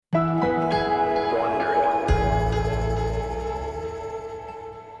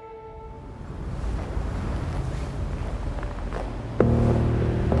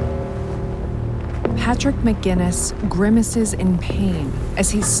Patrick McGinnis grimaces in pain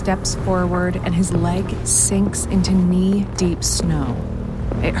as he steps forward and his leg sinks into knee-deep snow.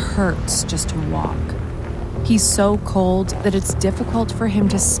 It hurts just to walk. He's so cold that it's difficult for him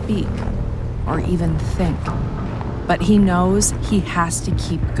to speak or even think. But he knows he has to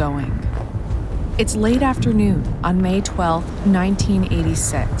keep going. It's late afternoon on May 12,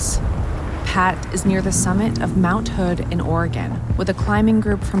 1986. Pat is near the summit of Mount Hood in Oregon with a climbing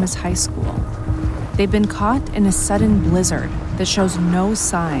group from his high school. They've been caught in a sudden blizzard that shows no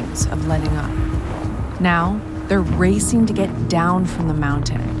signs of letting up. Now, they're racing to get down from the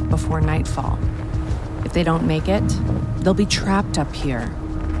mountain before nightfall. If they don't make it, they'll be trapped up here,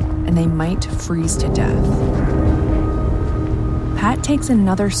 and they might freeze to death. Pat takes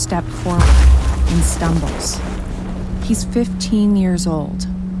another step forward and stumbles. He's 15 years old,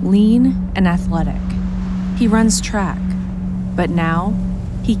 lean and athletic. He runs track, but now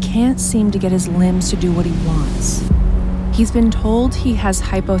he can't seem to get his limbs to do what he wants. He's been told he has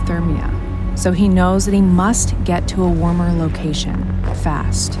hypothermia, so he knows that he must get to a warmer location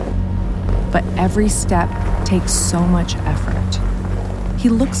fast. But every step takes so much effort. He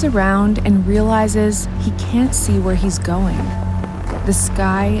looks around and realizes he can't see where he's going. The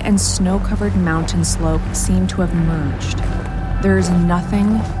sky and snow-covered mountain slope seem to have merged. There is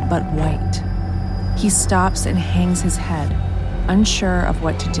nothing but white. He stops and hangs his head, unsure of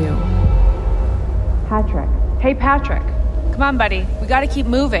what to do. Patrick. Hey, Patrick. Come on, buddy. We gotta keep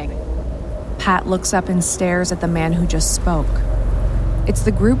moving. Pat looks up and stares at the man who just spoke. It's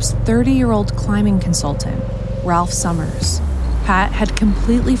the group's 30-year-old climbing consultant, Ralph Summers. Pat had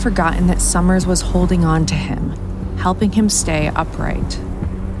completely forgotten that Summers was holding on to him, helping him stay upright.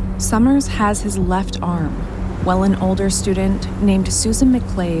 Summers has his left arm, while an older student named Susan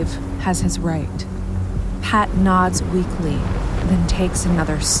McClave has his right. Pat nods weakly, then takes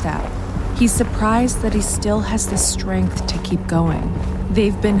another step. He's surprised that he still has the strength to keep going.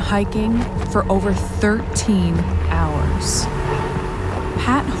 They've been hiking for over 13 hours.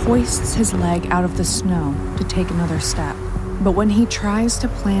 Pat hoists his leg out of the snow to take another step. But when he tries to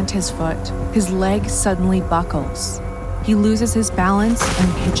plant his foot, his leg suddenly buckles. He loses his balance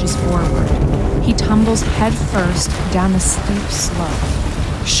and pitches forward. He tumbles headfirst down the steep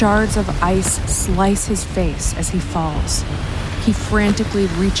slope. Shards of ice slice his face as he falls. He frantically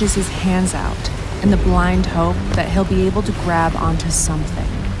reaches his hands out in the blind hope that he'll be able to grab onto something.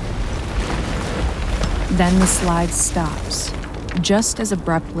 Then the slide stops, just as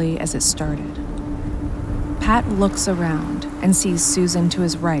abruptly as it started. Pat looks around and sees Susan to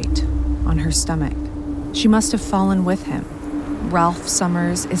his right, on her stomach. She must have fallen with him. Ralph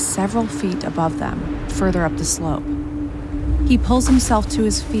Summers is several feet above them, further up the slope. He pulls himself to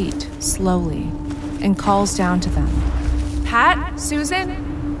his feet, slowly, and calls down to them. Pat,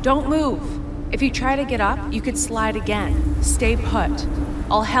 Susan, don't move. If you try to get up, you could slide again. Stay put.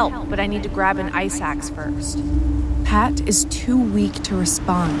 I'll help, but I need to grab an ice axe first. Pat is too weak to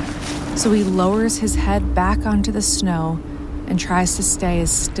respond, so he lowers his head back onto the snow and tries to stay as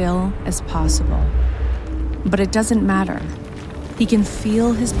still as possible. But it doesn't matter. He can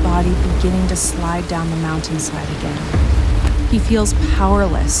feel his body beginning to slide down the mountainside again. He feels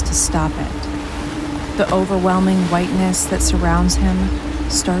powerless to stop it. The overwhelming whiteness that surrounds him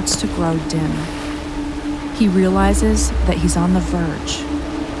starts to grow dim. He realizes that he's on the verge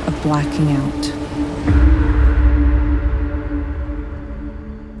of blacking out.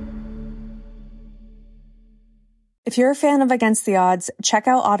 If you're a fan of Against the Odds, check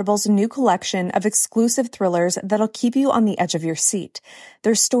out Audible's new collection of exclusive thrillers that'll keep you on the edge of your seat.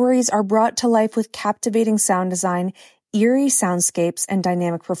 Their stories are brought to life with captivating sound design, eerie soundscapes, and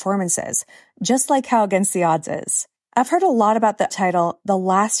dynamic performances, just like how Against the Odds is. I've heard a lot about the title, The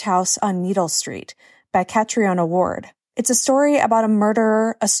Last House on Needle Street, by Catriona Ward. It's a story about a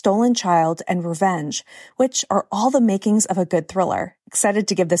murderer, a stolen child, and revenge, which are all the makings of a good thriller. Excited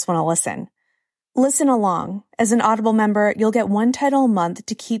to give this one a listen. Listen along. As an Audible member, you'll get one title a month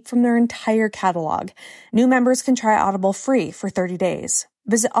to keep from their entire catalog. New members can try Audible free for 30 days.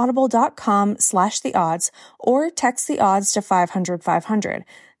 Visit audible.com/theodds or text the odds to 500-500.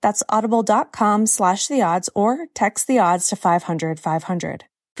 That's audible.com/theodds or text the odds to 500-500.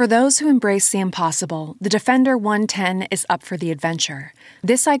 For those who embrace the impossible, the Defender 110 is up for the adventure.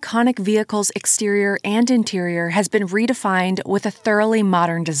 This iconic vehicle's exterior and interior has been redefined with a thoroughly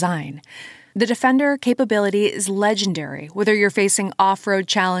modern design. The Defender capability is legendary, whether you're facing off-road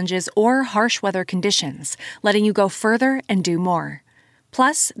challenges or harsh weather conditions, letting you go further and do more.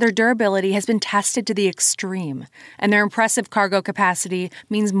 Plus, their durability has been tested to the extreme, and their impressive cargo capacity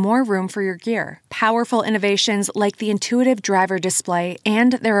means more room for your gear. Powerful innovations like the intuitive driver display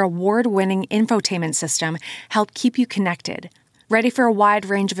and their award-winning infotainment system help keep you connected. Ready for a wide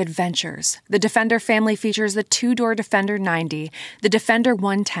range of adventures, the Defender family features the two-door Defender 90, the Defender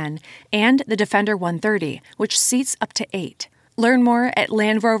 110, and the Defender 130, which seats up to 8. Learn more at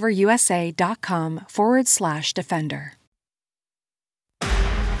LandRoverUSA.com/Defender.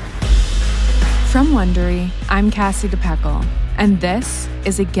 From Wondery, I'm Cassie DePeckle, and this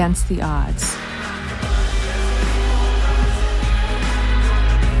is Against the Odds.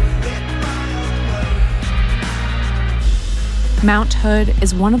 Mount Hood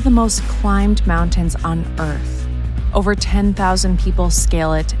is one of the most climbed mountains on Earth. Over 10,000 people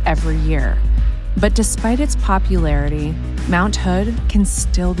scale it every year. But despite its popularity, Mount Hood can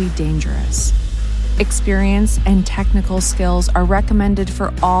still be dangerous. Experience and technical skills are recommended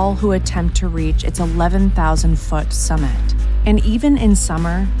for all who attempt to reach its 11,000-foot summit. And even in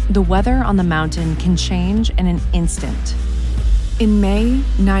summer, the weather on the mountain can change in an instant. In May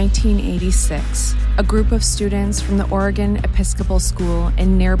 1986, a group of students from the Oregon Episcopal School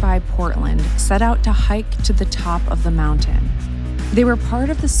in nearby Portland set out to hike to the top of the mountain. They were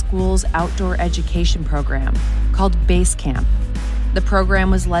part of the school's outdoor education program called Base Camp. The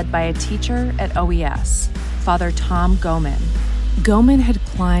program was led by a teacher at OES, Father Tom Goman. Goman had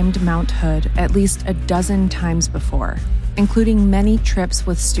climbed Mount Hood at least a dozen times before, including many trips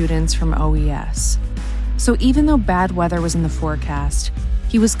with students from OES. So even though bad weather was in the forecast,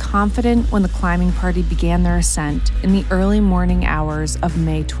 he was confident when the climbing party began their ascent in the early morning hours of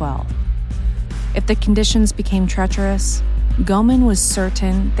May 12th. If the conditions became treacherous, Goman was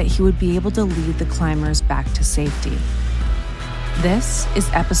certain that he would be able to lead the climbers back to safety. This is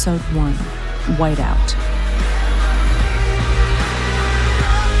Episode 1, Whiteout.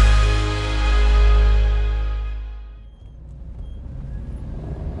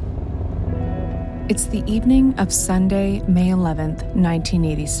 It's the evening of Sunday, May 11th,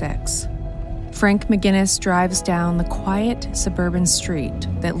 1986. Frank McGinnis drives down the quiet suburban street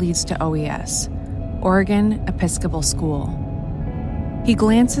that leads to OES, Oregon Episcopal School. He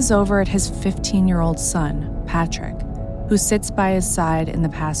glances over at his 15-year-old son, Patrick, who sits by his side in the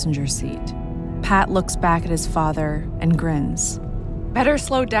passenger seat. Pat looks back at his father and grins. "Better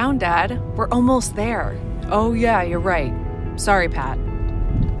slow down, Dad. We're almost there." "Oh yeah, you're right. Sorry, Pat."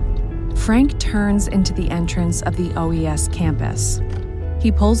 Frank turns into the entrance of the OES campus.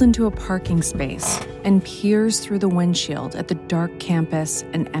 He pulls into a parking space and peers through the windshield at the dark campus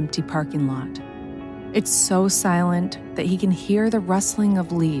and empty parking lot. It's so silent that he can hear the rustling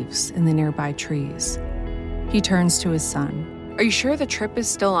of leaves in the nearby trees. He turns to his son. "Are you sure the trip is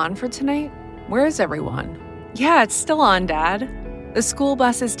still on for tonight? Where is everyone?" "Yeah, it's still on, Dad. The school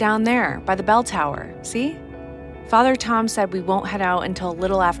bus is down there, by the bell tower, see? Father Tom said we won't head out until a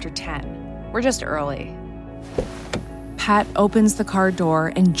little after 10. We're just early." Pat opens the car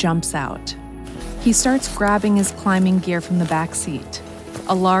door and jumps out. He starts grabbing his climbing gear from the back seat,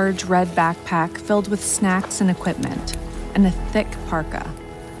 a large red backpack filled with snacks and equipment, and a thick parka.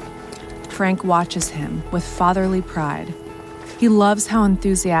 Frank watches him with fatherly pride. He loves how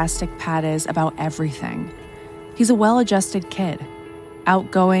enthusiastic Pat is about everything. He's a well-adjusted kid,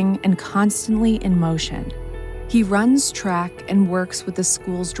 outgoing and constantly in motion. He runs track and works with the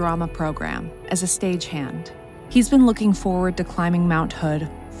school's drama program as a stagehand. He's been looking forward to climbing Mount Hood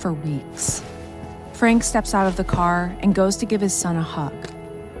for weeks. Frank steps out of the car and goes to give his son a hug.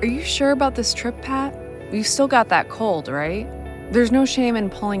 "Are you sure about this trip, Pat? You've still got that cold, right? There's no shame in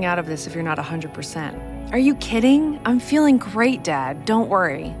pulling out of this if you're not 100%. "Are you kidding? I'm feeling great, Dad. Don't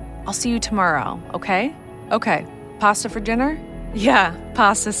worry. I'll see you tomorrow, okay?" "Okay. Pasta for dinner?" "Yeah,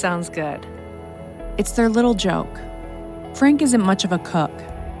 pasta sounds good." It's their little joke. Frank isn't much of a cook,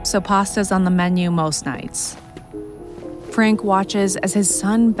 so pasta's on the menu most nights. Frank watches as his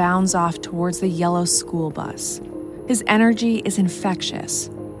son bounds off towards the yellow school bus. His energy is infectious,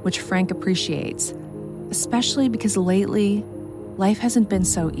 which Frank appreciates, especially because lately, life hasn't been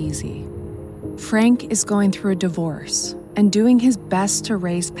so easy. Frank is going through a divorce and doing his best to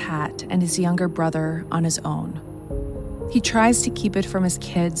raise Pat and his younger brother on his own. He tries to keep it from his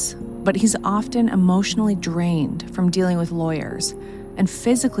kids, but he's often emotionally drained from dealing with lawyers and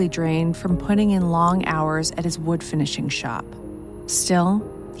physically drained from putting in long hours at his wood finishing shop. Still,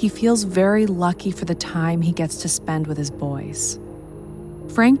 he feels very lucky for the time he gets to spend with his boys.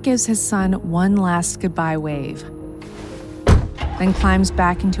 Frank gives his son one last goodbye wave, then climbs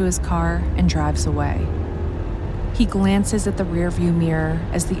back into his car and drives away. He glances at the rearview mirror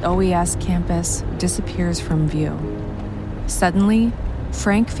as the OES campus disappears from view. Suddenly,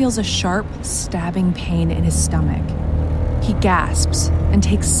 Frank feels a sharp, stabbing pain in his stomach. He gasps and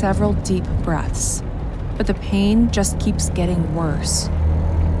takes several deep breaths, but the pain just keeps getting worse.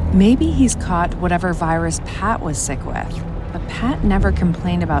 Maybe he's caught whatever virus Pat was sick with, but Pat never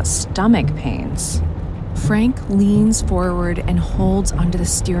complained about stomach pains. Frank leans forward and holds onto the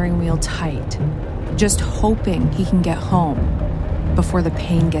steering wheel tight, just hoping he can get home before the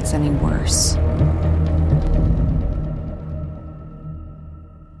pain gets any worse.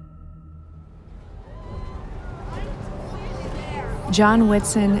 John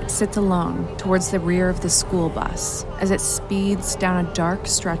Whitson sits alone towards the rear of the school bus as it speeds down a dark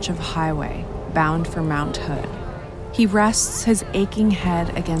stretch of highway bound for Mount Hood. He rests his aching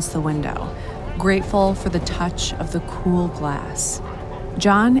head against the window, grateful for the touch of the cool glass.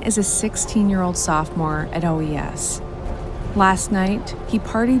 John is a 16-year-old sophomore at OES. Last night, he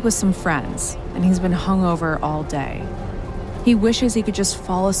partied with some friends, and he's been hungover all day. He wishes he could just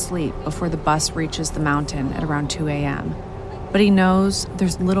fall asleep before the bus reaches the mountain at around 2 a.m., but he knows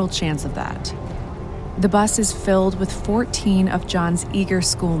there's little chance of that. The bus is filled with 14 of John's eager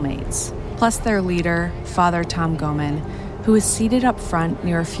schoolmates, plus their leader, Father Tom Goman, who is seated up front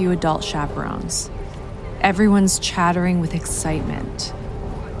near a few adult chaperones. Everyone's chattering with excitement.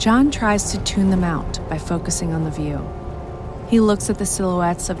 John tries to tune them out by focusing on the view. He looks at the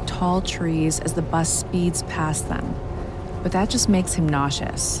silhouettes of tall trees as the bus speeds past them, but that just makes him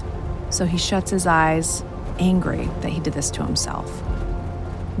nauseous. So he shuts his eyes, angry that he did this to himself.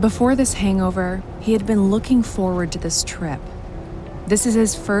 Before this hangover, he had been looking forward to this trip. This is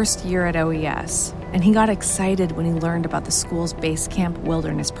his first year at OES, and he got excited when he learned about the school's base camp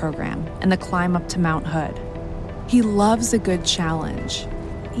wilderness program and the climb up to Mount Hood. He loves a good challenge,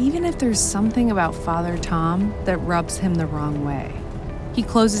 even if there's something about Father Tom that rubs him the wrong way. He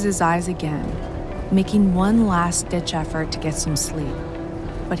closes his eyes again, making one last-ditch effort to get some sleep,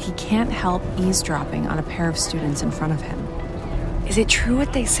 but he can't help eavesdropping on a pair of students in front of him. Is it true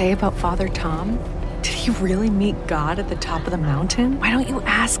what they say about Father Tom? Did he really meet God at the top of the mountain? Why don't you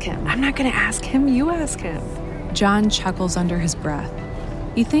ask him? I'm not going to ask him, you ask him. John chuckles under his breath.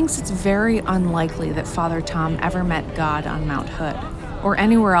 He thinks it's very unlikely that Father Tom ever met God on Mount Hood, or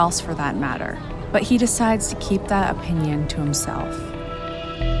anywhere else for that matter, but he decides to keep that opinion to himself.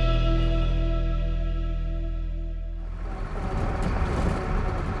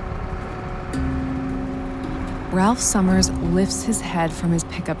 Ralph Summers lifts his head from his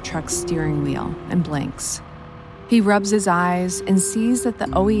pickup truck's steering wheel and blinks. He rubs his eyes and sees that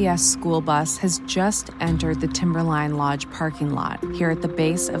the OES school bus has just entered the Timberline Lodge parking lot here at the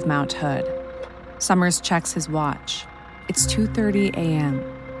base of Mount Hood. Summers checks his watch. It's 2:30 a.m.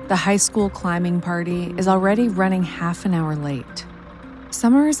 The high school climbing party is already running half an hour late.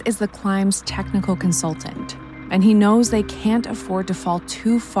 Summers is the climb's technical consultant, and he knows they can't afford to fall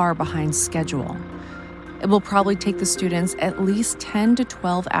too far behind schedule. It will probably take the students at least 10 to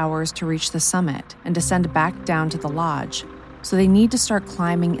 12 hours to reach the summit and descend back down to the lodge, so they need to start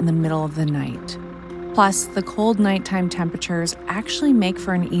climbing in the middle of the night. Plus, the cold nighttime temperatures actually make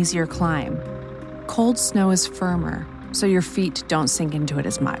for an easier climb. Cold snow is firmer, so your feet don't sink into it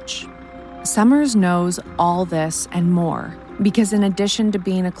as much. Summers knows all this and more because in addition to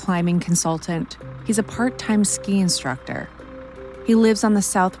being a climbing consultant, he's a part-time ski instructor. He lives on the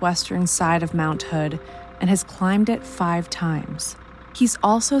southwestern side of Mount Hood and has climbed it 5 times. He's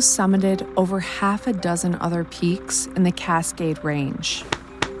also summited over half a dozen other peaks in the Cascade Range.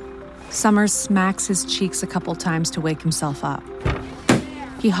 Summers smacks his cheeks a couple times to wake himself up.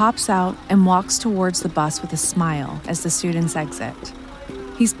 He hops out and walks towards the bus with a smile as the students exit.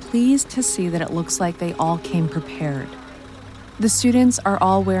 He's pleased to see that it looks like they all came prepared. The students are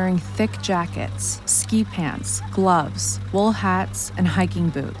all wearing thick jackets, ski pants, gloves, wool hats, and hiking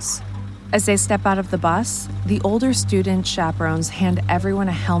boots. As they step out of the bus, the older student chaperones hand everyone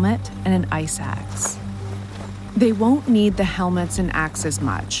a helmet and an ice axe. They won't need the helmets and axes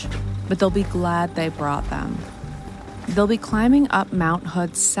much, but they'll be glad they brought them. They'll be climbing up Mount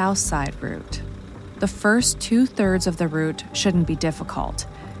Hood's south side route. The first 2/3 of the route shouldn't be difficult.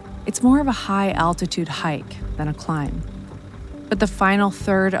 It's more of a high-altitude hike than a climb. But the final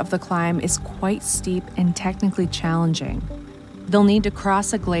third of the climb is quite steep and technically challenging. They'll need to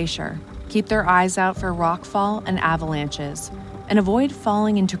cross a glacier, keep their eyes out for rockfall and avalanches, and avoid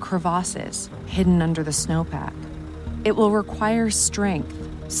falling into crevasses hidden under the snowpack. It will require strength,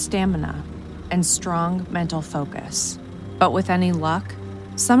 stamina, and strong mental focus. But with any luck,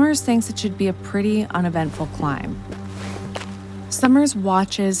 Summers thinks it should be a pretty uneventful climb. Summers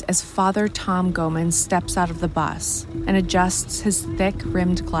watches as Father Tom Goman steps out of the bus and adjusts his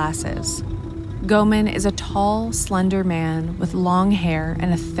thick-rimmed glasses. Goman is a tall, slender man with long hair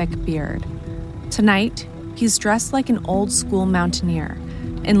and a thick beard. Tonight, he's dressed like an old-school mountaineer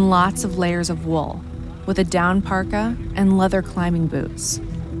in lots of layers of wool, with a down parka and leather climbing boots.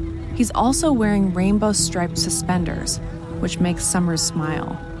 He's also wearing rainbow-striped suspenders, which makes Summers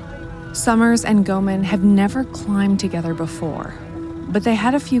smile. Summers and Goman have never climbed together before, but they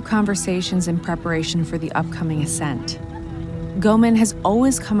had a few conversations in preparation for the upcoming ascent. Goman has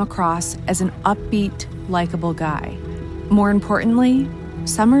always come across as an upbeat, likable guy. More importantly,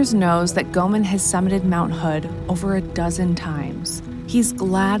 Summers knows that Goman has summited Mount Hood over a dozen times. He's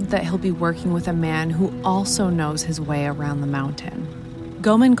glad that he'll be working with a man who also knows his way around the mountain.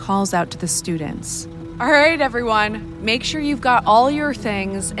 Goman calls out to the students. All right, everyone, make sure you've got all your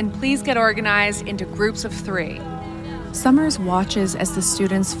things and please get organized into groups of 3. Summers watches as the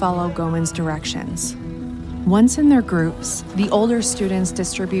students follow Goman's directions. Once in their groups, the older students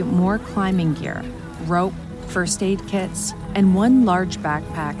distribute more climbing gear, rope, first aid kits, and one large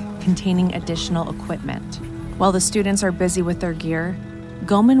backpack containing additional equipment. While the students are busy with their gear,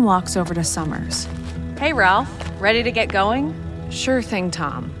 Goman walks over to Summers. Hey, Ralph, ready to get going? Sure thing,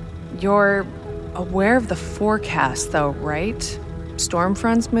 Tom. You're aware of the forecast, though, right? Storm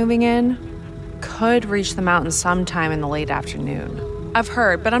fronts moving in? Could reach the mountains sometime in the late afternoon. I've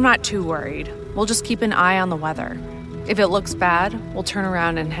heard, but I'm not too worried. We'll just keep an eye on the weather. If it looks bad, we'll turn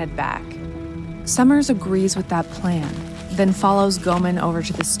around and head back. Summers agrees with that plan, then follows Goman over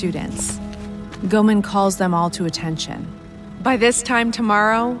to the students. Goman calls them all to attention. By this time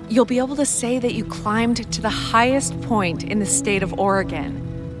tomorrow, you'll be able to say that you climbed to the highest point in the state of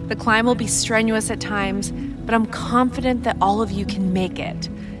Oregon. The climb will be strenuous at times, but I'm confident that all of you can make it.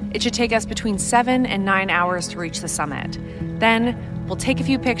 It should take us between 7 and 9 hours to reach the summit. Then, we'll take a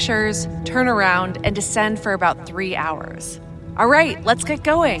few pictures, turn around, and descend for about 3 hours. All right, let's get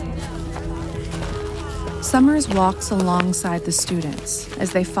going. Summers walks alongside the students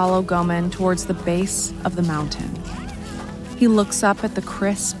as they follow Goman towards the base of the mountain. He looks up at the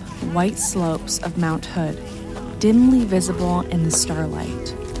crisp, white slopes of Mount Hood, dimly visible in the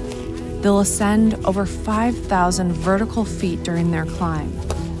starlight. They'll ascend over 5,000 vertical feet during their climb.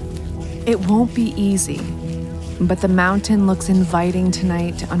 It won't be easy, but the mountain looks inviting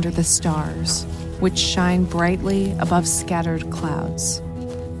tonight under the stars, which shine brightly above scattered clouds.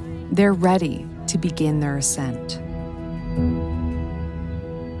 They're ready to begin their ascent.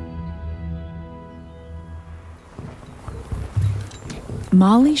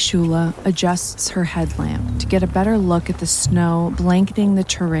 Molly Shula adjusts her headlamp to get a better look at the snow blanketing the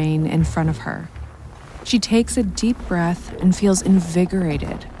terrain in front of her. She takes a deep breath and feels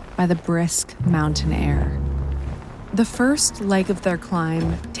invigorated by the brisk mountain air. The first leg of their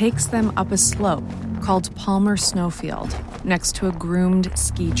climb takes them up a slope called Palmer Snowfield, next to a groomed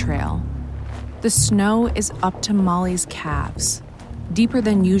ski trail. The snow is up to Molly's calves, deeper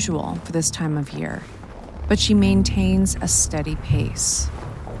than usual for this time of year, but she maintains a steady pace.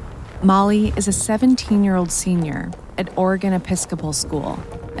 Molly is a 17-year-old senior at Oregon Episcopal School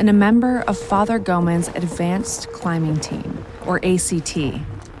and a member of Father Goman's Advanced Climbing Team, or ACT.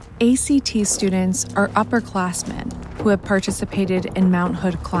 ACT students are upperclassmen who have participated in Mount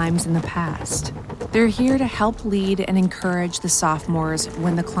Hood climbs in the past. They're here to help lead and encourage the sophomores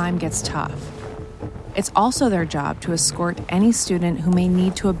when the climb gets tough. It's also their job to escort any student who may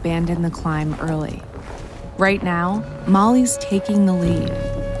need to abandon the climb early. Right now, Molly's taking the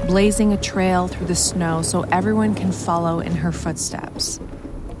lead, blazing a trail through the snow so everyone can follow in her footsteps.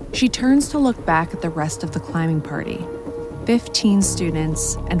 She turns to look back at the rest of the climbing party, 15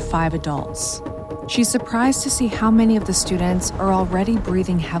 students and 5 adults. She's surprised to see how many of the students are already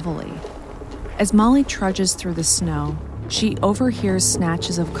breathing heavily. As Molly trudges through the snow, she overhears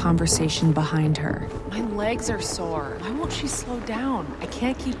snatches of conversation behind her. My legs are sore. Why won't she slow down? I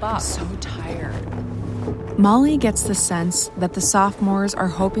can't keep up. I'm so tired. Molly gets the sense that the sophomores are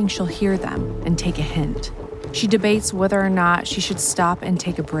hoping she'll hear them and take a hint. She debates whether or not she should stop and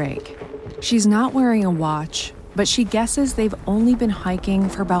take a break. She's not wearing a watch, but she guesses they've only been hiking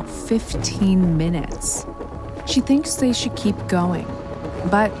for about 15 minutes. She thinks they should keep going,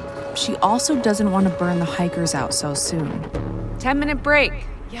 but she also doesn't want to burn the hikers out so soon. 10-minute break.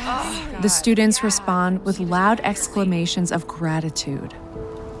 Yes. The students respond with loud exclamations of gratitude.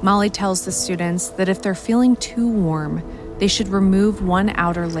 Molly tells the students that if they're feeling too warm, they should remove one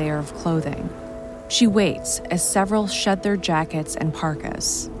outer layer of clothing. She waits as several shed their jackets and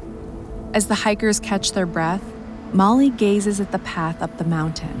parkas. As the hikers catch their breath, Molly gazes at the path up the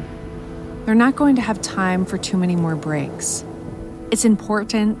mountain. They're not going to have time for too many more breaks. It's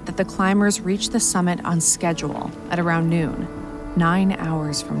important that the climbers reach the summit on schedule at around noon, 9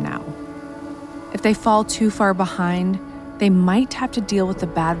 hours from now. If they fall too far behind, they might have to deal with the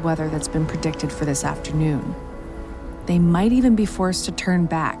bad weather that's been predicted for this afternoon. They might even be forced to turn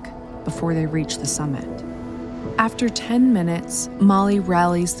back before they reach the summit. After 10 minutes, Molly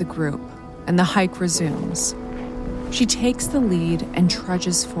rallies the group, and the hike resumes. She takes the lead and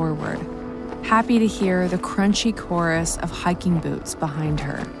trudges forward, happy to hear the crunchy chorus of hiking boots behind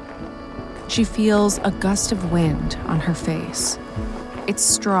her. She feels a gust of wind on her face. It's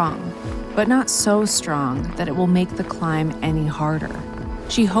strong, but not so strong that it will make the climb any harder.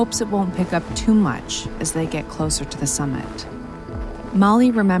 She hopes it won't pick up too much as they get closer to the summit.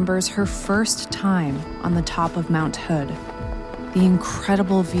 Molly remembers her first time on the top of Mount Hood, the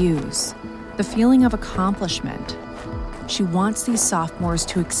incredible views, the feeling of accomplishment. She wants these sophomores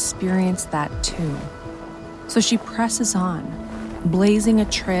to experience that too. So she presses on, blazing a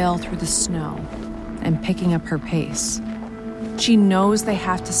trail through the snow and picking up her pace. She knows they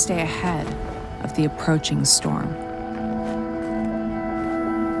have to stay ahead of the approaching storm.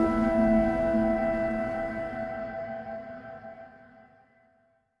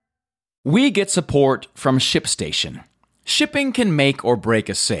 We get support from ShipStation. Shipping can make or break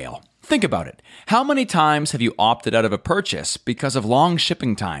a sale. Think about it. How many times have you opted out of a purchase because of long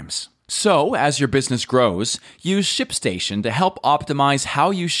shipping times? So, as your business grows, use ShipStation to help optimize how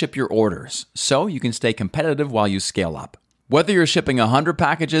you ship your orders so you can stay competitive while you scale up. Whether you're shipping 100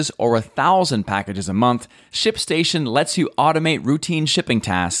 packages or 1,000 packages a month, ShipStation lets you automate routine shipping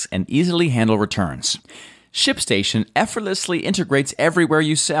tasks and easily handle returns. ShipStation effortlessly integrates everywhere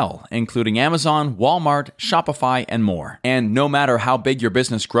you sell, including Amazon, Walmart, Shopify, and more. And no matter how big your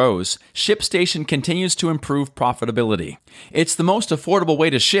business grows, ShipStation continues to improve profitability. It's the most affordable way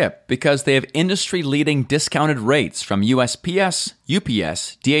to ship because they have industry-leading discounted rates from USPS,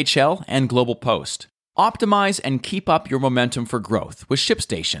 UPS, DHL, and Global Post. Optimize and keep up your momentum for growth with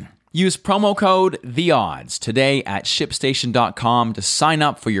ShipStation. Use promo code THEODDS today at ShipStation.com to sign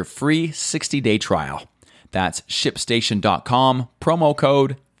up for your free 60-day trial. That's ShipStation.com, promo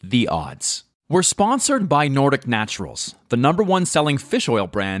code THEODDS. We're sponsored by Nordic Naturals, the #1 selling fish oil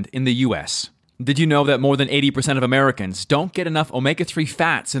brand in the U.S. Did you know that more than 80% of Americans don't get enough omega-3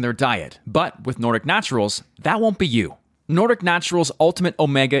 fats in their diet? But with Nordic Naturals, that won't be you. Nordic Naturals Ultimate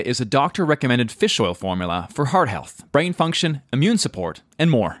Omega is a doctor-recommended fish oil formula for heart health, brain function, immune support, and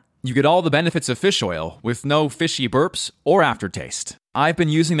more. You get all the benefits of fish oil with no fishy burps or aftertaste. I've been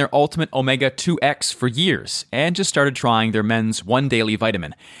using their Ultimate Omega 2X for years and just started trying their men's One Daily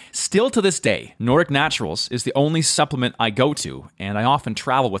Vitamin. Still to this day, Nordic Naturals is the only supplement I go to, and I often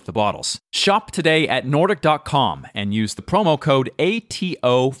travel with the bottles. Shop today at Nordic.com and use the promo code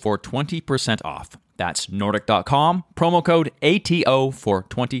ATO for 20% off. That's Nordic.com, promo code ATO for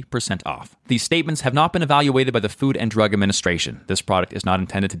 20% off. These statements have not been evaluated by the Food and Drug Administration. This product is not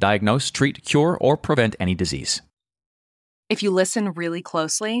intended to diagnose, treat, cure, or prevent any disease. If you listen really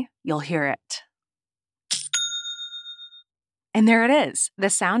closely, you'll hear it. And there it is, the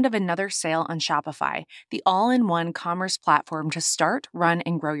sound of another sale on Shopify, the all-in-one commerce platform to start, run,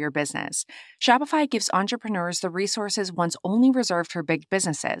 and grow your business. Shopify gives entrepreneurs the resources once only reserved for big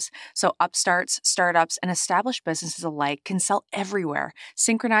businesses, so upstarts, startups, and established businesses alike can sell everywhere,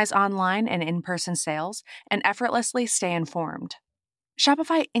 synchronize online and in-person sales, and effortlessly stay informed.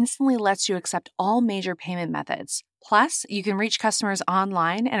 Shopify instantly lets you accept all major payment methods. Plus, you can reach customers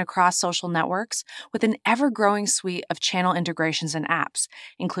online and across social networks with an ever-growing suite of channel integrations and apps,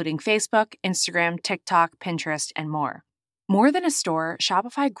 including Facebook, Instagram, TikTok, Pinterest, and more. More than a store,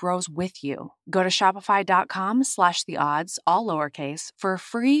 Shopify grows with you. Go to shopify.com/theodds, all lowercase, for a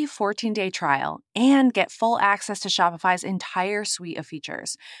free 14-day trial and get full access to Shopify's entire suite of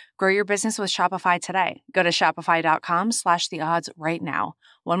features. Grow your business with Shopify today. Go to shopify.com/theodds right now.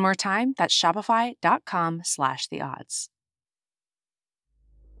 One more time, that's shopify.com/theodds.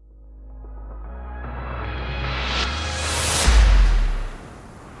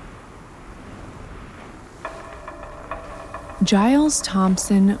 Giles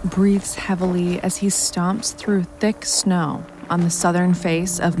Thompson breathes heavily as he stomps through thick snow on the southern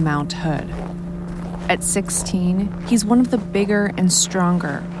face of Mount Hood. At 16, he's one of the bigger and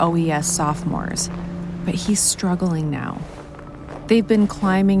stronger OES sophomores, but he's struggling now. They've been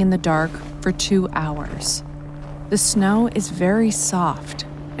climbing in the dark for 2 hours. The snow is very soft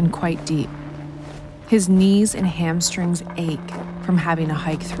and quite deep. His knees and hamstrings ache from having to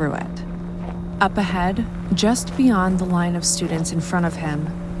hike through it. Up ahead, just beyond the line of students in front of him,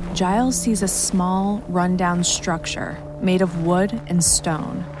 Giles sees a small, rundown structure made of wood and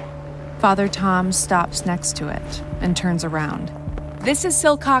stone. Father Tom stops next to it and turns around. This is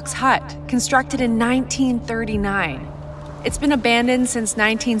Silcock's hut, constructed in 1939. It's been abandoned since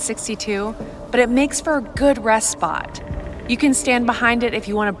 1962, but it makes for a good rest spot. You can stand behind it if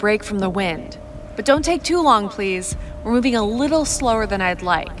you want to break from the wind. But don't take too long, please. We're moving a little slower than I'd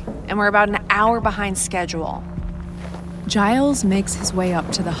like, and we're about an hour behind schedule. Giles makes his way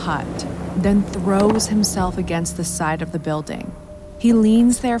up to the hut, then throws himself against the side of the building. He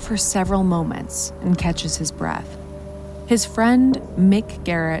leans there for several moments and catches his breath. His friend, Mick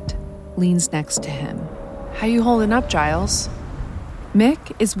Garrett, leans next to him. How you holding up, Giles?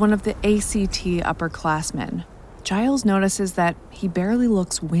 Mick is one of the ACT upperclassmen. Giles notices that he barely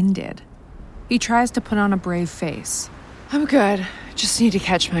looks winded. He tries to put on a brave face. I'm good. Just need to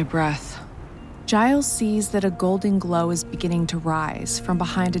catch my breath. Giles sees that a golden glow is beginning to rise from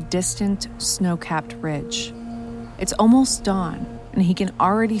behind a distant, snow-capped ridge. It's almost dawn, and he can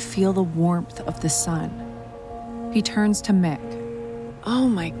already feel the warmth of the sun. He turns to Mick. Oh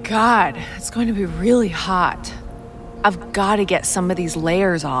my God, it's going to be really hot. I've got to get some of these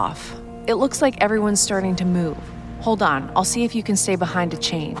layers off. It looks like everyone's starting to move. Hold on, I'll see if you can stay behind to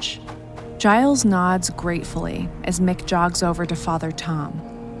change. Giles nods gratefully as Mick jogs over to Father Tom.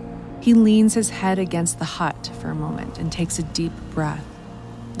 He leans his head against the hut for a moment and takes a deep breath.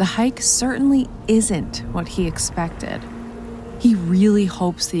 The hike certainly isn't what he expected. He really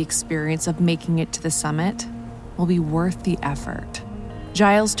hopes the experience of making it to the summit will be worth the effort.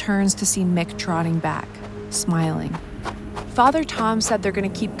 Giles turns to see Mick trotting back, smiling. Father Tom said they're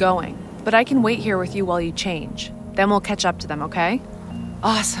going to keep going, but I can wait here with you while you change. Then we'll catch up to them, okay?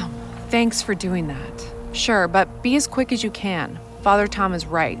 Awesome. Thanks for doing that. Sure, but be as quick as you can. Father Tom is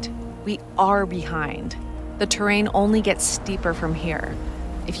right. We are behind. The terrain only gets steeper from here.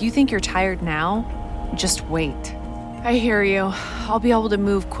 If you think you're tired now, just wait. I hear you. I'll be able to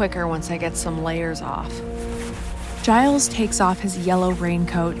move quicker once I get some layers off. Giles takes off his yellow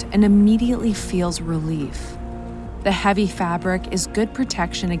raincoat and immediately feels relief. The heavy fabric is good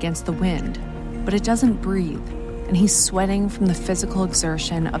protection against the wind, but it doesn't breathe, and he's sweating from the physical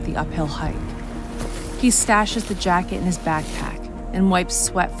exertion of the uphill hike. He stashes the jacket in his backpack and wipes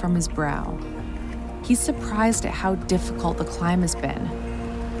sweat from his brow. He's surprised at how difficult the climb has been,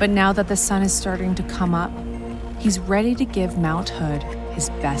 but now that the sun is starting to come up, he's ready to give Mount Hood his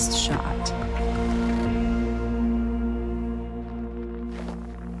best shot.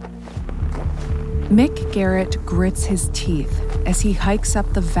 Mick Garrett grits his teeth as he hikes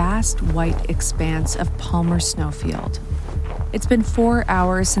up the vast white expanse of Palmer Snowfield. It's been 4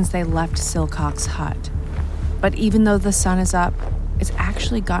 hours since they left Silcock's hut, but even though the sun is up, it's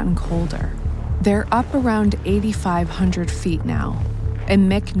actually gotten colder. They're up around 8,500 feet now, and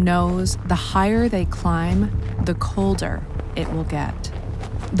Mick knows the higher they climb, the colder it will get.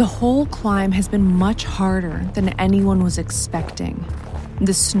 The whole climb has been much harder than anyone was expecting.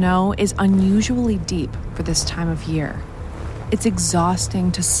 The snow is unusually deep for this time of year. It's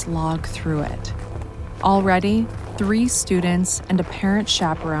exhausting to slog through it. Already, 3 students and a parent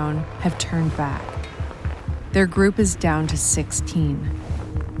chaperone have turned back. Their group is down to 16.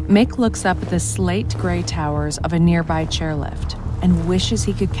 Mick looks up at the slate gray towers of a nearby chairlift and wishes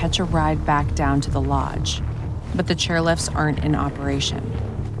he could catch a ride back down to the lodge, but the chairlifts aren't in operation.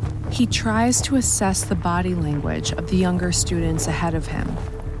 He tries to assess the body language of the younger students ahead of him.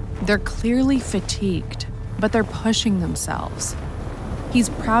 They're clearly fatigued, but they're pushing themselves. He's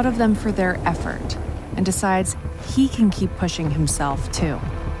proud of them for their effort and decides he can keep pushing himself too.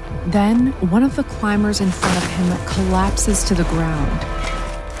 Then, one of the climbers in front of him collapses to the ground.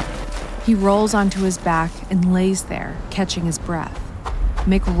 He rolls onto his back and lays there, catching his breath.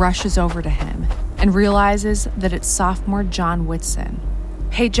 Mick rushes over to him and realizes that it's sophomore John Whitson.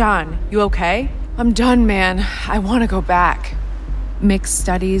 Hey, John, you okay? I'm done, man. I want to go back. Mick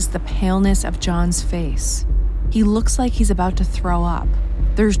studies the paleness of John's face. He looks like he's about to throw up.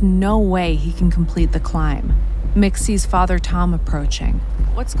 There's no way he can complete the climb. Mick sees Father Tom approaching.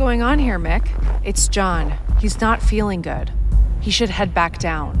 What's going on here, Mick? It's John. He's not feeling good. He should head back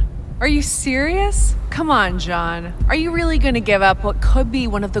down. Are you serious? Come on, John. Are you really going to give up what could be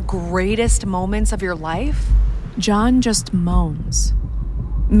one of the greatest moments of your life? John just moans.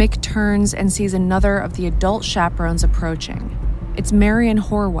 Mick turns and sees another of the adult chaperones approaching. It's Marion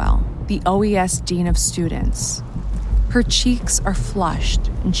Horwell, the OES Dean of Students. Her cheeks are flushed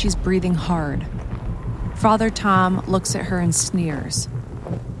and she's breathing hard. Father Tom looks at her and sneers.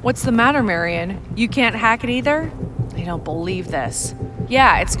 What's the matter, Marion? You can't hack it either? I don't believe this.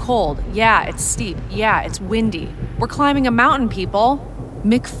 Yeah, it's cold. Yeah, it's steep. Yeah, it's windy. We're climbing a mountain, people.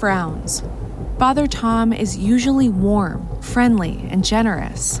 Mick frowns. Father Tom is usually warm, friendly, and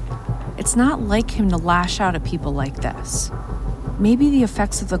generous. It's not like him to lash out at people like this. Maybe the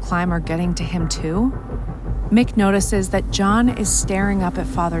effects of the climb are getting to him too? Mick notices that John is staring up at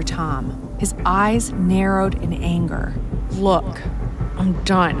Father Tom, His eyes narrowed in anger. "Look, I'm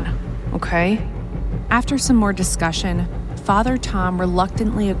done, okay?" After some more discussion, Father Tom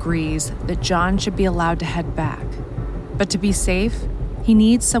reluctantly agrees that John should be allowed to head back. But to be safe, he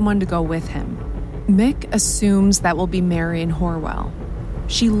needs someone to go with him. Mick assumes that will be Marion Horwell.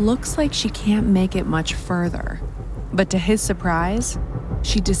 She looks like she can't make it much further. But to his surprise,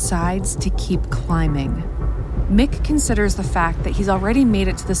 she decides to keep climbing. Mick considers the fact that he's already made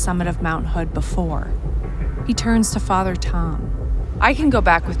it to the summit of Mount Hood before. He turns to Father Tom. "I can go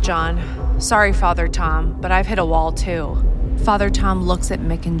back with John. Sorry, Father Tom, but I've hit a wall too." Father Tom looks at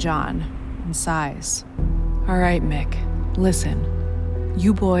Mick and John and sighs. "All right, Mick, listen.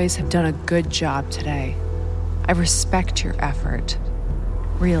 You boys have done a good job today. I respect your effort.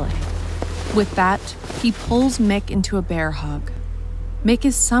 Really." With that, he pulls Mick into a bear hug. Mick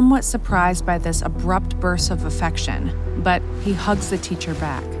is somewhat surprised by this abrupt burst of affection, but he hugs the teacher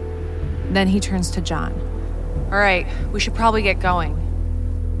back. Then he turns to John. "All right, we should probably get going."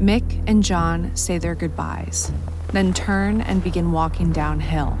 Mick and John say their goodbyes, then turn and begin walking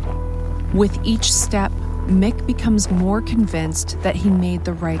downhill. With each step, Mick becomes more convinced that he made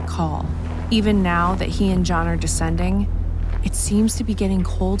the right call. Even now that he and John are descending, it seems to be getting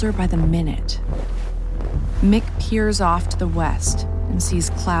colder by the minute. Mick peers off to the west and sees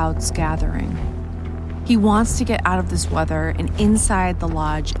clouds gathering. He wants to get out of this weather and inside the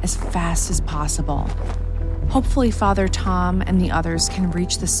lodge as fast as possible. Hopefully, Father Tom and the others can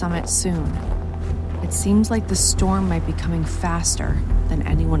reach the summit soon. It seems like the storm might be coming faster than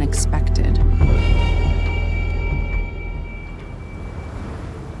anyone expected.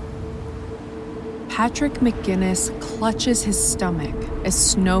 Patrick McGinnis clutches his stomach as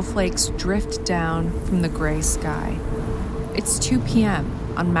snowflakes drift down from the gray sky. It's 2 p.m.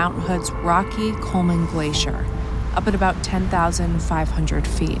 on Mount Hood's rocky Coleman Glacier, up at about 10,500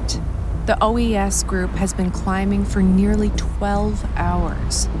 feet. The OES group has been climbing for nearly 12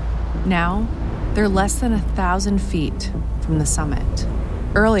 hours. Now, they're less than 1,000 feet from the summit.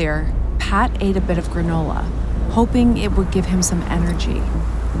 Earlier, Pat ate a bit of granola, hoping it would give him some energy.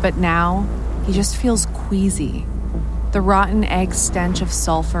 But now, he just feels queasy. The rotten egg stench of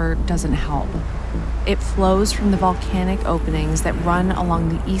sulfur doesn't help. It flows from the volcanic openings that run along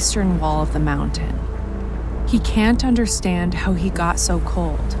the eastern wall of the mountain. He can't understand how he got so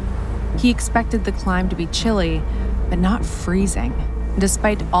cold. He expected the climb to be chilly, but not freezing.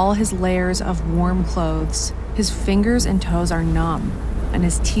 Despite all his layers of warm clothes, his fingers and toes are numb, and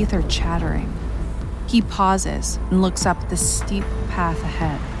his teeth are chattering. He pauses and looks up the steep path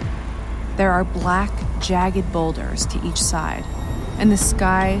ahead. There are black, jagged boulders to each side, and the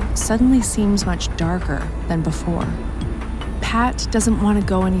sky suddenly seems much darker than before. Pat doesn't want to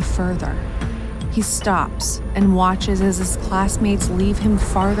go any further. He stops and watches as his classmates leave him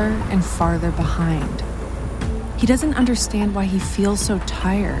farther and farther behind. He doesn't understand why he feels so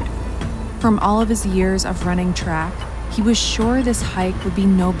tired. From all of his years of running track, he was sure this hike would be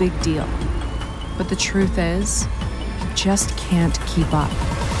no big deal. But the truth is, he just can't keep up.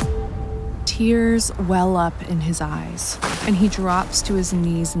 Tears well up in his eyes, and he drops to his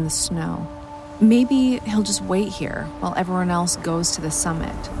knees in the snow. Maybe he'll just wait here while everyone else goes to the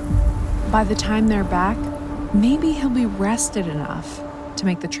summit. By the time they're back, maybe he'll be rested enough to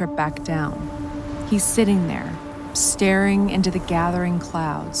make the trip back down. He's sitting there, staring into the gathering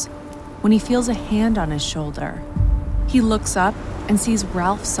clouds, when he feels a hand on his shoulder. He looks up and sees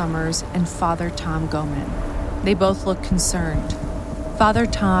Ralph Summers and Father Tom Goman. They both look concerned. Father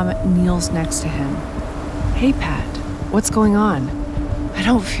Tom kneels next to him. "Hey, Pat, what's going on?" "I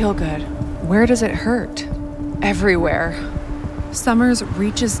don't feel good." "Where does it hurt?" "Everywhere." Summers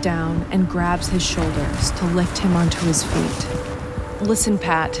reaches down and grabs his shoulders to lift him onto his feet. "Listen,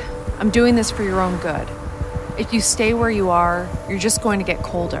 Pat, I'm doing this for your own good. If you stay where you are, you're just going to get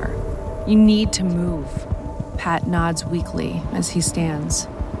colder. You need to move." Pat nods weakly as he stands.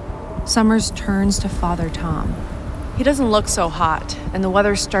 Summers turns to Father Tom. "He doesn't look so hot, and the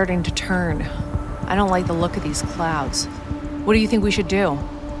weather's starting to turn. I don't like the look of these clouds. What do you think we should do?"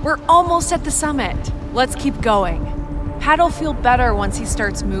 "We're almost at the summit. Let's keep going. Pat'll feel better once he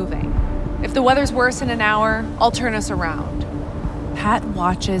starts moving. If the weather's worse in an hour, I'll turn us around." Pat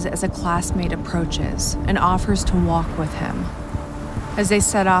watches as a classmate approaches and offers to walk with him. As they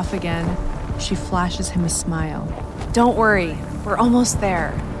set off again, she flashes him a smile. "Don't worry, we're almost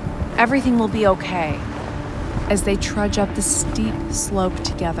there. Everything will be okay." As they trudge up the steep slope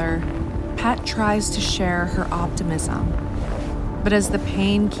together, Pat tries to share her optimism. But as the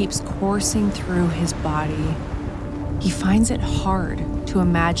pain keeps coursing through his body, he finds it hard to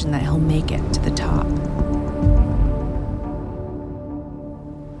imagine that he'll make it to the top.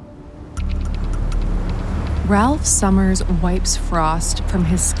 Ralph Summers wipes frost from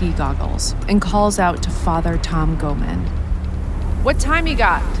his ski goggles and calls out to Father Tom Goman. What time you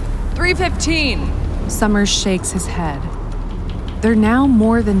got? 3:15. Summers shakes his head. They're now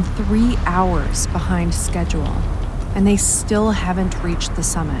more than 3 hours behind schedule, and they still haven't reached the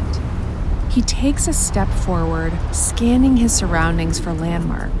summit. He takes a step forward, scanning his surroundings for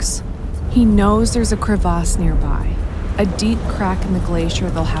landmarks. He knows there's a crevasse nearby, a deep crack in the glacier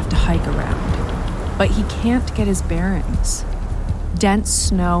they'll have to hike around. But he can't get his bearings. Dense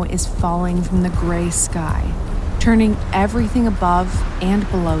snow is falling from the gray sky, turning everything above and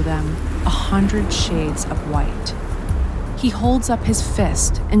below them 100 shades of white. He holds up his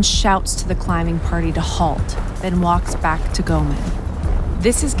fist and shouts to the climbing party to halt, then walks back to Goman.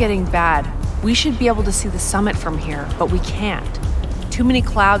 This is getting bad. We should be able to see the summit from here, but we can't. Too many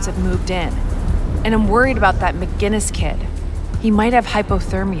clouds have moved in. And I'm worried about that McGinnis kid. He might have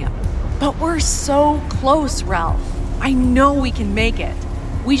hypothermia. But we're so close, Ralph. I know we can make it.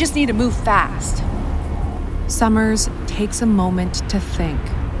 We just need to move fast. Summers takes a moment to think.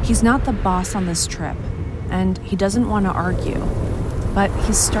 He's not the boss on this trip, and he doesn't want to argue. But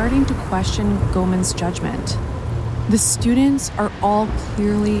he's starting to question Goman's judgment. The students are all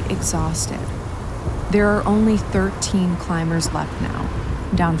clearly exhausted. There are only 13 climbers left now,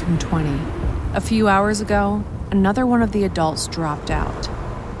 down from 20. A few hours ago, another one of the adults dropped out.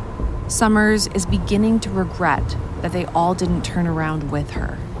 Summers is beginning to regret that they all didn't turn around with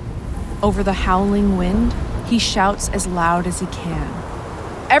her. Over the howling wind, he shouts as loud as he can.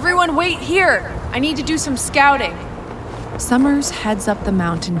 Everyone wait here! I need to do some scouting. Summers heads up the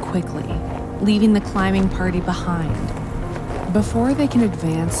mountain quickly, leaving the climbing party behind. Before they can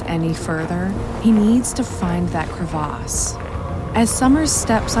advance any further, he needs to find that crevasse. As Summers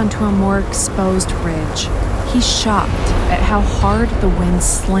steps onto a more exposed ridge, he's shocked at how hard the wind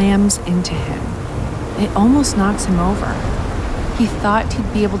slams into him. It almost knocks him over. He thought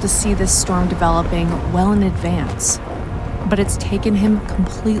he'd be able to see this storm developing well in advance, but it's taken him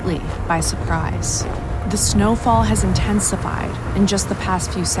completely by surprise. The snowfall has intensified in just the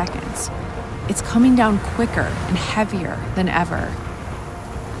past few seconds. It's coming down quicker and heavier than ever.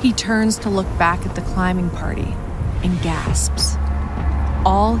 He turns to look back at the climbing party and gasps.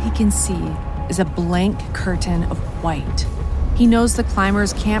 All he can see is a blank curtain of white. He knows the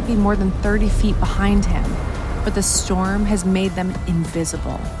climbers can't be more than 30 feet behind him, but the storm has made them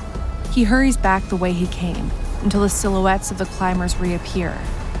invisible. He hurries back the way he came until the silhouettes of the climbers reappear.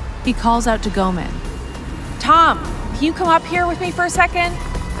 He calls out to Goman. Tom, can you come up here with me for a second?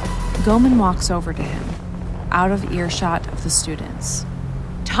 Goman walks over to him, out of earshot of the students.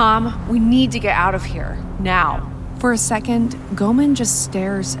 Tom, we need to get out of here, now. For a second, Goman just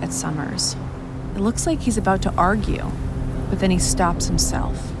stares at Summers. It looks like he's about to argue, but then he stops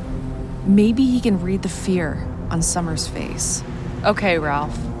himself. Maybe he can read the fear on Summers' face. Okay,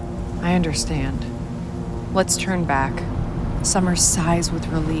 Ralph, I understand. Let's turn back. Summers sighs with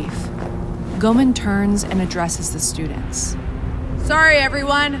relief. Goman turns and addresses the students. Sorry,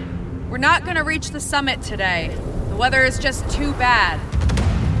 everyone. We're not going to reach the summit today. The weather is just too bad.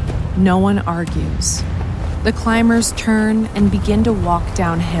 No one argues. The climbers turn and begin to walk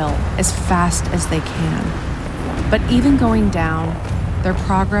downhill as fast as they can. But even going down, their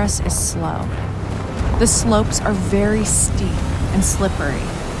progress is slow. The slopes are very steep and slippery,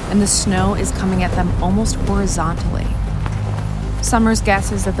 and the snow is coming at them almost horizontally. Summers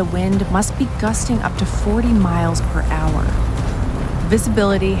guesses that the wind must be gusting up to 40 miles per hour.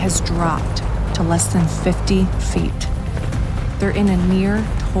 Visibility has dropped to less than 50 feet. They're in a near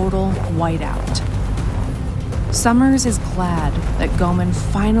total whiteout. Summers is glad that Goman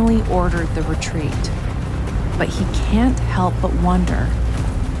finally ordered the retreat, but he can't help but wonder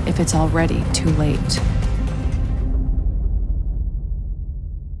if it's already too late.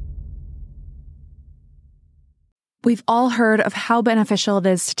 We've all heard of how beneficial it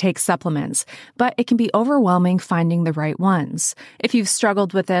is to take supplements, but it can be overwhelming finding the right ones. If you've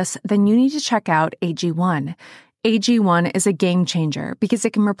struggled with this, then you need to check out AG1. AG1 is a game changer because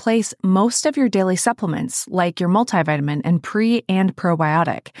it can replace most of your daily supplements, like your multivitamin and pre- and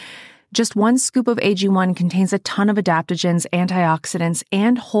probiotic. Just one scoop of AG1 contains a ton of adaptogens, antioxidants,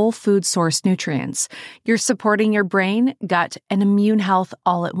 and whole food source nutrients. You're supporting your brain, gut, and immune health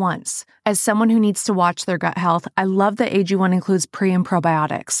all at once. As someone who needs to watch their gut health, I love that AG1 includes pre- and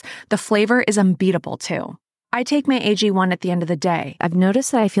probiotics. The flavor is unbeatable, too. I take my AG1 at the end of the day. I've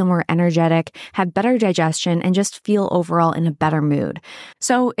noticed that I feel more energetic, have better digestion, and just feel overall in a better mood.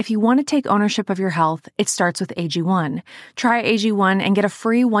 So if you want to take ownership of your health, it starts with AG1. Try AG1 and get a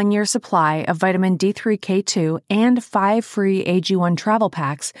free 1-year supply of vitamin D3K2 and 5 free AG1 travel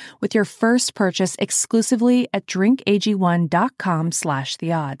packs with your first purchase exclusively at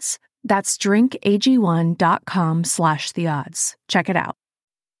drinkag1.com/theodds. That's drinkag1.com/theodds. Check it out.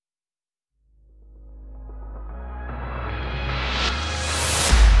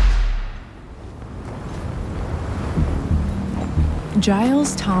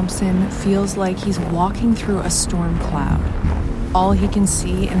 Giles Thompson feels like he's walking through a storm cloud. All he can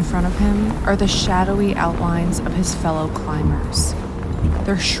see in front of him are the shadowy outlines of his fellow climbers.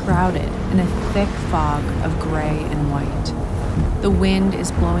 They're shrouded in a thick fog of gray and white. The wind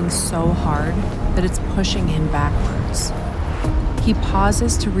is blowing so hard that it's pushing him backwards. He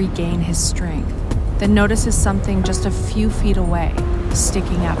pauses to regain his strength, then notices something just a few feet away,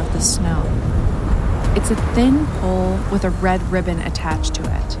 sticking out of the snow. It's a thin pole with a red ribbon attached to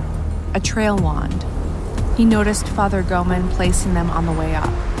it, a trail wand. He noticed Father Goman placing them on the way up,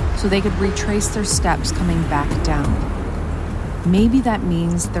 so they could retrace their steps coming back down. Maybe that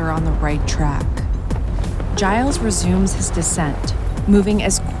means they're on the right track. Giles resumes his descent, moving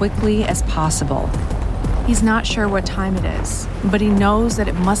as quickly as possible. He's not sure what time it is, but he knows that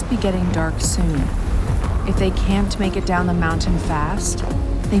it must be getting dark soon. If they can't make it down the mountain fast,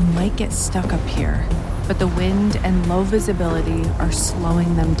 they might get stuck up here, but the wind and low visibility are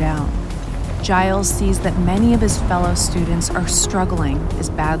slowing them down. Giles sees that many of his fellow students are struggling as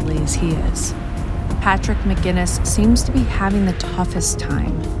badly as he is. Patrick McGinnis seems to be having the toughest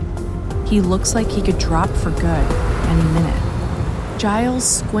time. He looks like he could drop for good any minute. Giles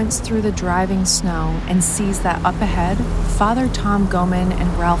squints through the driving snow and sees that up ahead, Father Tom Goman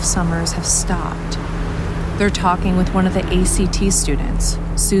and Ralph Summers have stopped. They're talking with one of the ACT students,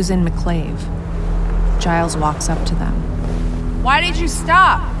 Susan McClave. Giles walks up to them. Why did you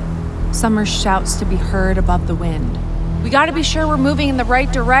stop? Summers shouts to be heard above the wind. We gotta be sure we're moving in the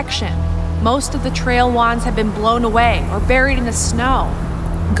right direction. Most of the trail wands have been blown away or buried in the snow.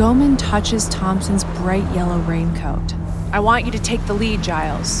 Goman touches Thompson's bright yellow raincoat. I want you to take the lead,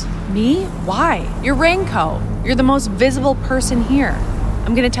 Giles. Me? Why? Your raincoat. You're the most visible person here.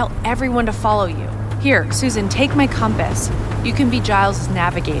 I'm gonna tell everyone to follow you. Here, Susan, take my compass. You can be Giles'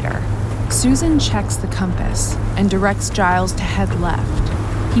 navigator. Susan checks the compass and directs Giles to head left.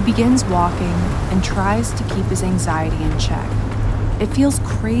 He begins walking and tries to keep his anxiety in check. It feels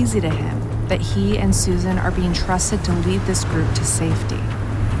crazy to him that he and Susan are being trusted to lead this group to safety.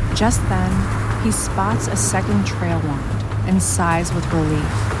 Just then, he spots a second trail wand and sighs with relief.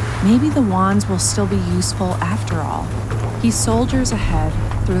 Maybe the wands will still be useful after all. He soldiers ahead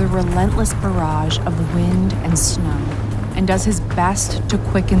through the relentless barrage of wind and snow and does his best to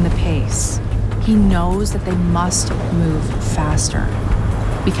quicken the pace. He knows that they must move faster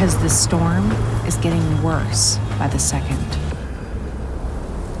because the storm is getting worse by the second.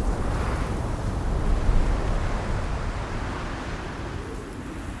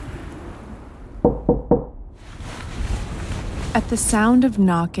 At the sound of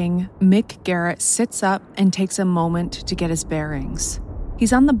knocking, Mick Garrett sits up and takes a moment to get his bearings.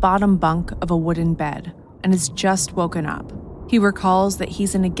 He's on the bottom bunk of a wooden bed and has just woken up. He recalls that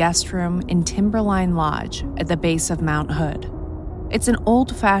he's in a guest room in Timberline Lodge at the base of Mount Hood. It's an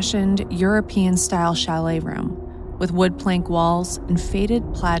old-fashioned European-style chalet room with wood plank walls and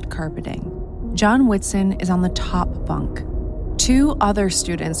faded plaid carpeting. John Whitson is on the top bunk. 2 other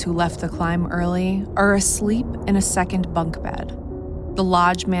students who left the climb early are asleep in a second bunk bed. The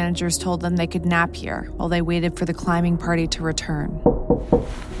lodge managers told them they could nap here while they waited for the climbing party to return.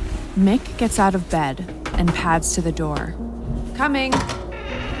 Mick gets out of bed and pads to the door. Coming.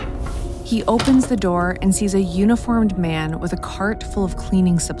 He opens the door and sees a uniformed man with a cart full of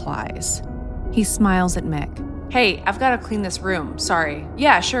cleaning supplies. He smiles at Mick. Hey, I've got to clean this room. Sorry.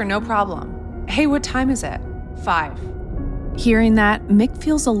 Yeah, sure, no problem. Hey, what time is it? 5. Hearing that, Mick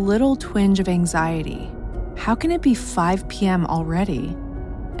feels a little twinge of anxiety. How can it be 5 p.m. already?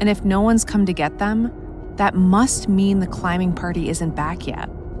 And if no one's come to get them, that must mean the climbing party isn't back yet.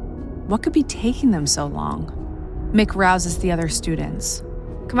 What could be taking them so long? Mick rouses the other students.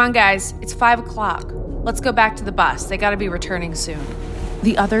 Come on, guys. It's 5 o'clock. Let's go back to the bus. They gotta be returning soon.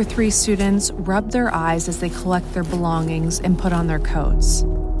 The other 3 students rub their eyes as they collect their belongings and put on their coats.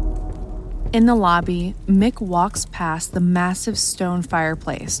 In the lobby, Mick walks past the massive stone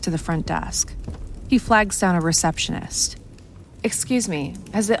fireplace to the front desk. He flags down a receptionist. Excuse me,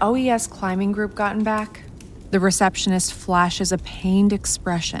 has the OES climbing group gotten back? The receptionist flashes a pained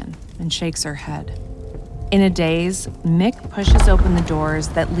expression and shakes her head. In a daze, Mick pushes open the doors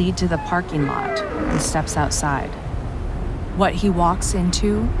that lead to the parking lot and steps outside. What he walks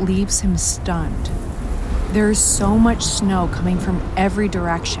into leaves him stunned. There is so much snow coming from every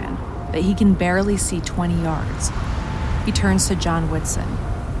direction that he can barely see 20 yards. He turns to John Whitson.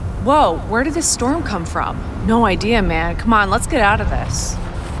 Whoa, where did this storm come from? No idea, man. Come on, let's get out of this.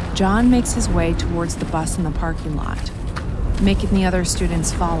 John makes his way towards the bus in the parking lot. Mick and the other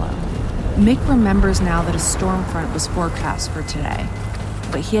students follow. Mick remembers now that a storm front was forecast for today,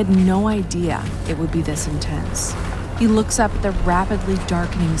 but he had no idea it would be this intense. He looks up at the rapidly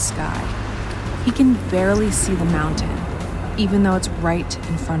darkening sky. He can barely see the mountain, even though it's right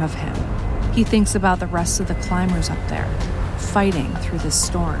in front of him. He thinks about the rest of the climbers up there, fighting through this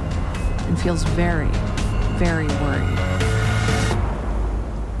storm, and feels very, very worried.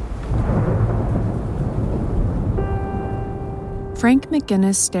 Frank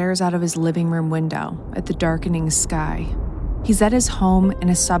McGinnis stares out of his living room window at the darkening sky. He's at his home in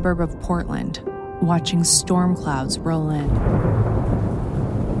a suburb of Portland, watching storm clouds roll in.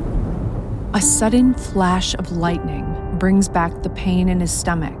 A sudden flash of lightning brings back the pain in his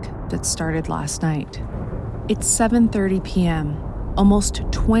stomach that started last night. It's 7:30 p.m., almost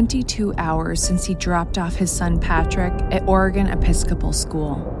 22 hours since he dropped off his son Patrick at Oregon Episcopal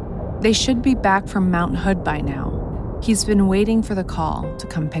School. They should be back from Mount Hood by now. He's been waiting for the call to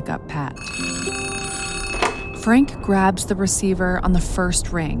come pick up Pat. Frank grabs the receiver on the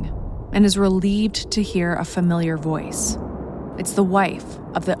first ring and is relieved to hear a familiar voice. It's the wife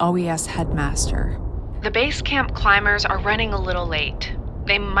of the OES headmaster. The base camp climbers are running a little late.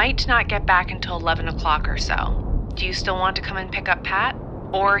 They might not get back until 11 o'clock or so. Do you still want to come and pick up Pat?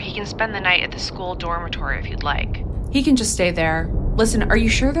 Or he can spend the night at the school dormitory if you'd like. He can just stay there. Listen, are you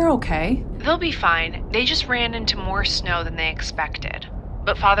sure they're okay? They'll be fine. They just ran into more snow than they expected.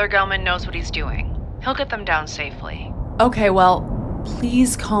 But Father Gelman knows what he's doing. He'll get them down safely. Okay, well,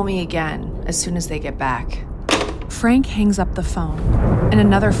 please call me again as soon as they get back. Frank hangs up the phone, and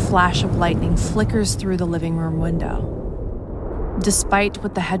another flash of lightning flickers through the living room window. Despite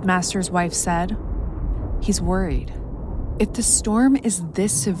what the headmaster's wife said, he's worried. If the storm is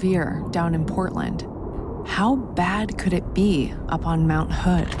this severe down in Portland, how bad could it be up on Mount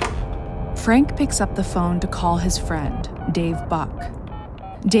Hood? Frank picks up the phone to call his friend, Dave Buck.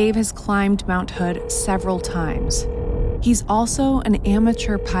 Dave has climbed Mount Hood several times. He's also an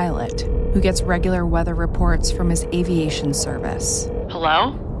amateur pilot who gets regular weather reports from his aviation service.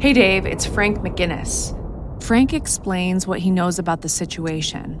 Hello? Hey Dave, it's Frank McGinnis. Frank explains what he knows about the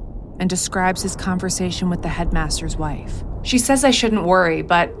situation and describes his conversation with the headmaster's wife. She says I shouldn't worry,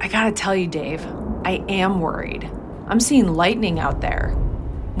 but I gotta tell you, Dave, I am worried. I'm seeing lightning out there.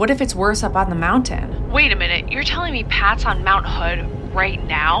 What if it's worse up on the mountain? Wait a minute, you're telling me Pat's on Mount Hood right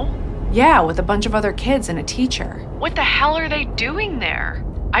now? Yeah, with a bunch of other kids and a teacher. What the hell are they doing there?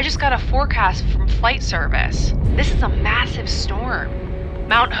 I just got a forecast from flight service. This is a massive storm.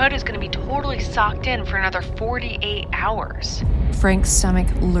 Mount Hood is going to be totally socked in for another 48 hours. Frank's stomach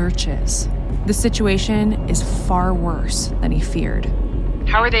lurches. The situation is far worse than he feared.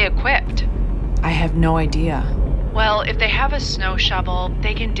 How are they equipped? I have no idea. Well, if they have a snow shovel,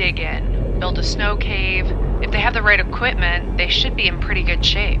 they can dig in, build a snow cave. If they have the right equipment, they should be in pretty good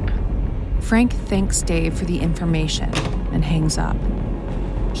shape. Frank thanks Dave for the information and hangs up.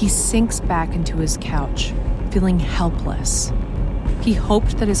 He sinks back into his couch, feeling helpless. He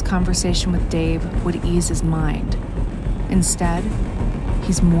hoped that his conversation with Dave would ease his mind. Instead,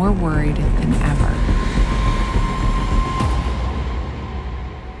 he's more worried than ever.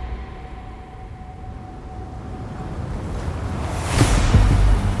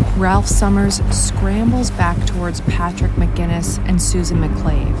 Ralph Summers scrambles back towards Patrick McGinnis and Susan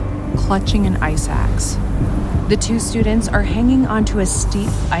McClave, clutching an ice axe. The two students are hanging onto a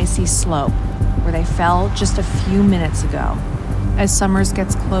steep, icy slope where they fell just a few minutes ago. As Summers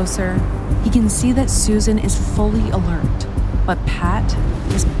gets closer, he can see that Susan is fully alert, but Pat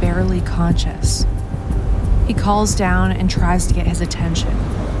is barely conscious. He calls down and tries to get his attention.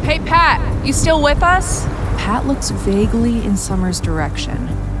 Hey, Pat, you still with us? Pat looks vaguely in Summers' direction.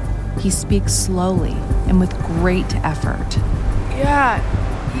 He speaks slowly and with great effort.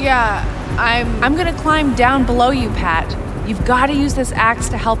 Yeah, I'm gonna climb down below you, Pat. You've got to use this axe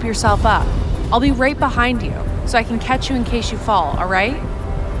to help yourself up. I'll be right behind you, so I can catch you in case you fall, all right?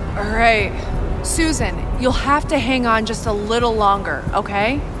 All right. Susan, you'll have to hang on just a little longer,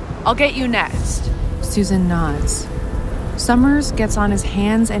 okay? I'll get you next. Susan nods. Summers gets on his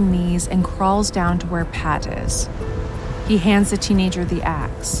hands and knees and crawls down to where Pat is. He hands the teenager the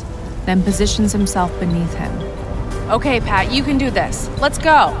axe, then positions himself beneath him. Okay, Pat, you can do this. Let's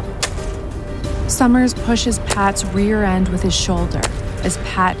go. Summers pushes Pat's rear end with his shoulder as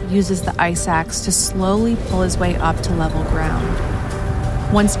Pat uses the ice axe to slowly pull his way up to level ground.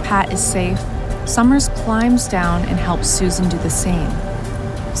 Once Pat is safe, Summers climbs down and helps Susan do the same.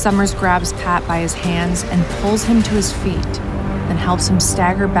 Summers grabs Pat by his hands and pulls him to his feet, then helps him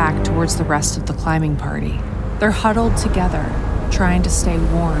stagger back towards the rest of the climbing party. They're huddled together, trying to stay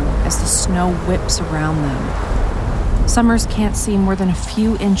warm as the snow whips around them. Summers can't see more than a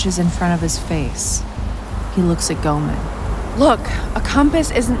few inches in front of his face. He looks at Goman. Look, a compass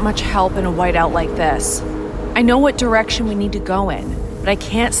isn't much help in a whiteout like this. I know what direction we need to go in, but I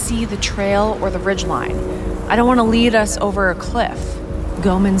can't see the trail or the ridgeline. I don't want to lead us over a cliff.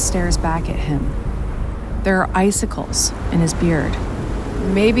 Goman stares back at him. There are icicles in his beard.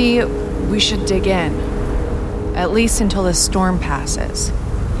 Maybe we should dig in, at least until the storm passes.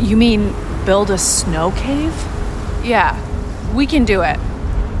 You mean build a snow cave? Yeah, we can do it.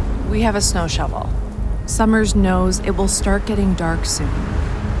 We have a snow shovel. Summers knows it will start getting dark soon,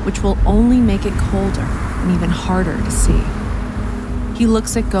 which will only make it colder and even harder to see. He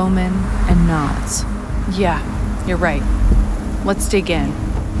looks at Goman and nods. Yeah, you're right. Let's dig in.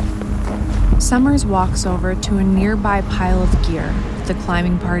 Summers walks over to a nearby pile of gear the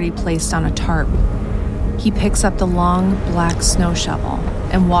climbing party placed on a tarp. He picks up the long, black snow shovel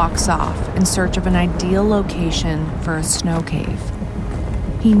and walks off in search of an ideal location for a snow cave.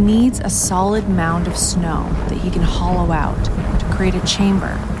 He needs a solid mound of snow that he can hollow out to create a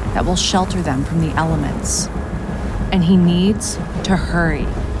chamber that will shelter them from the elements. And he needs to hurry.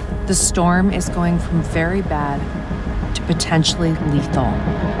 The storm is going from very bad to potentially lethal.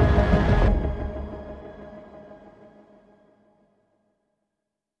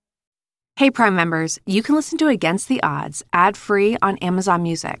 Hey, Prime members, you can listen to Against the Odds ad-free on Amazon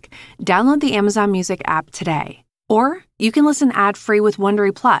Music. Download the Amazon Music app today. Or you can listen ad-free with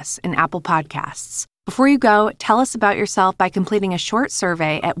Wondery Plus in Apple Podcasts. Before you go, tell us about yourself by completing a short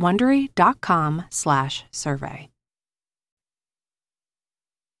survey at Wondery.com/survey.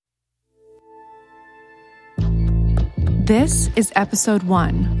 This is episode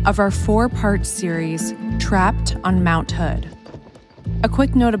 1 of our 4-part series, Trapped on Mount Hood. A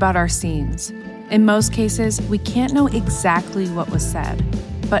quick note about our scenes. In most cases, we can't know exactly what was said,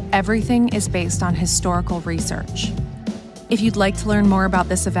 but everything is based on historical research. If you'd like to learn more about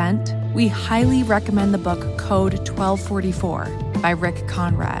this event, we highly recommend the book Code 1244 by Rick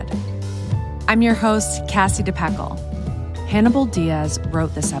Conrad. I'm your host, Cassie DePeckel. Hannibal Diaz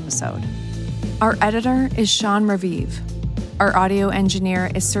wrote this episode. Our editor is Sean Raviv. Our audio engineer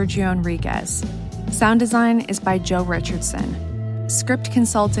is Sergio Enriquez. Sound design is by Joe Richardson. Script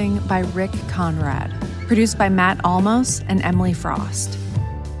consulting by Rick Conrad. Produced by Matt Almos and Emily Frost.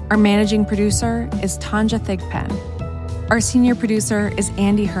 Our managing producer is Tanja Thigpen. Our senior producer is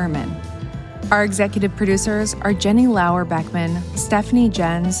Andy Herman. Our executive producers are Jenny Lauer-Beckman, Stephanie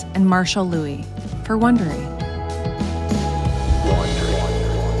Jens, and Marshall Louie for Wondery.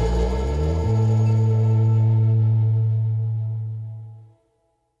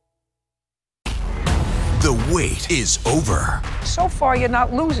 The wait is over. So far, you're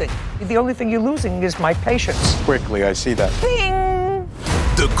not losing. The only thing you're losing is my patience. Quickly, I see that. Bing!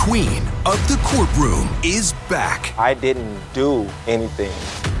 The queen of the courtroom is back. I didn't do anything.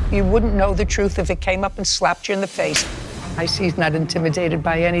 You wouldn't know the truth if it came up and slapped you in the face. I see he's not intimidated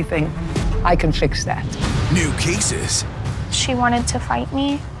by anything. I can fix that. New cases. She wanted to fight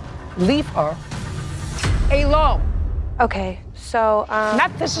me. Leave her alone. Okay, so,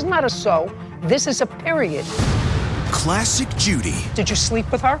 This is not a so. This is a period. Classic Judy. Did you sleep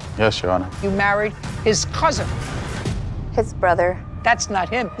with her? Yes, Your Honor. You married his cousin. his brother. That's not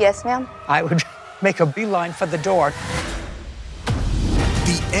him. Yes, ma'am. I would make a beeline for the door.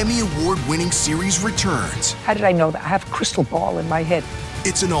 The Emmy Award-winning series returns. How did I know that? I have a crystal ball in my head.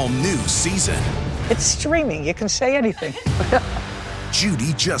 It's an all-new season. It's streaming. You can say anything.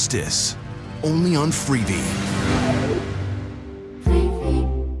 Judy Justice. Only on Freevee.